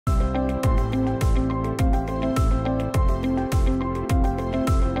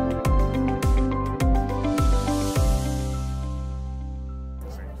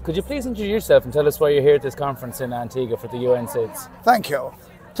could you please introduce yourself and tell us why you're here at this conference in Antigua for the UN SIDS? Thank you.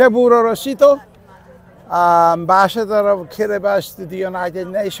 Teburoro, Tito, Ambassador of Kiribati to the United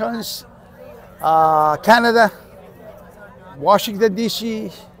Nations, Canada, Washington, D.C.,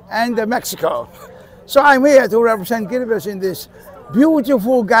 and Mexico. So I'm here to represent Kiribati in this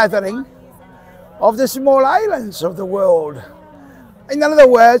beautiful gathering of the small islands of the world. In other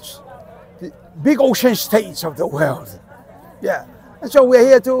words, the big ocean states of the world. Yeah. And so we're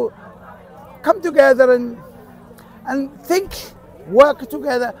here to come together and think, work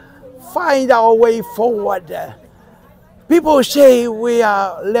together, find our way forward. People say we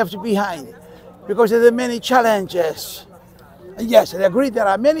are left behind because of the many challenges. And yes, I agree there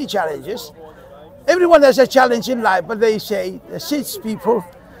are many challenges. Everyone has a challenge in life, but they say the SIDS people,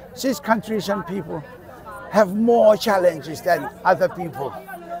 SIDS countries and people have more challenges than other people.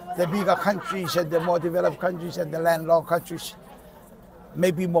 The bigger countries and the more developed countries and the landlocked countries may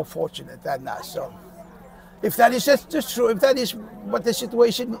be more fortunate than us. So if that is just true, if that is what the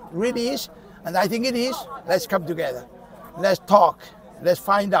situation really is, and I think it is, let's come together. Let's talk. Let's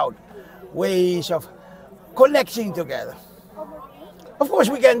find out ways of connecting together. Of course,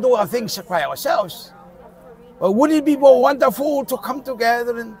 we can do our things by ourselves. But would it be more wonderful to come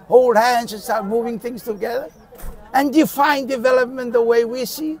together and hold hands and start moving things together? And define development the way we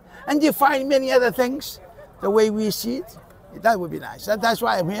see, and define many other things the way we see it? That would be nice. That's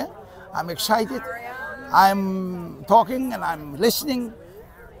why I'm here. I'm excited. I'm talking and I'm listening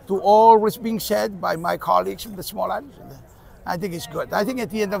to all what's being said by my colleagues from the small islands. I think it's good. I think at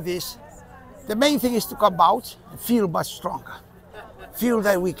the end of this, the main thing is to come out and feel much stronger. Feel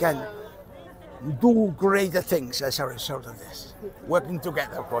that we can do greater things as a result of this. Working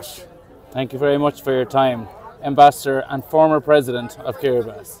together, of course. Thank you very much for your time, Ambassador and former President of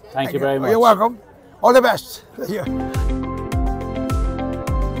Kiribati. Thank you very much. You're welcome. All the best.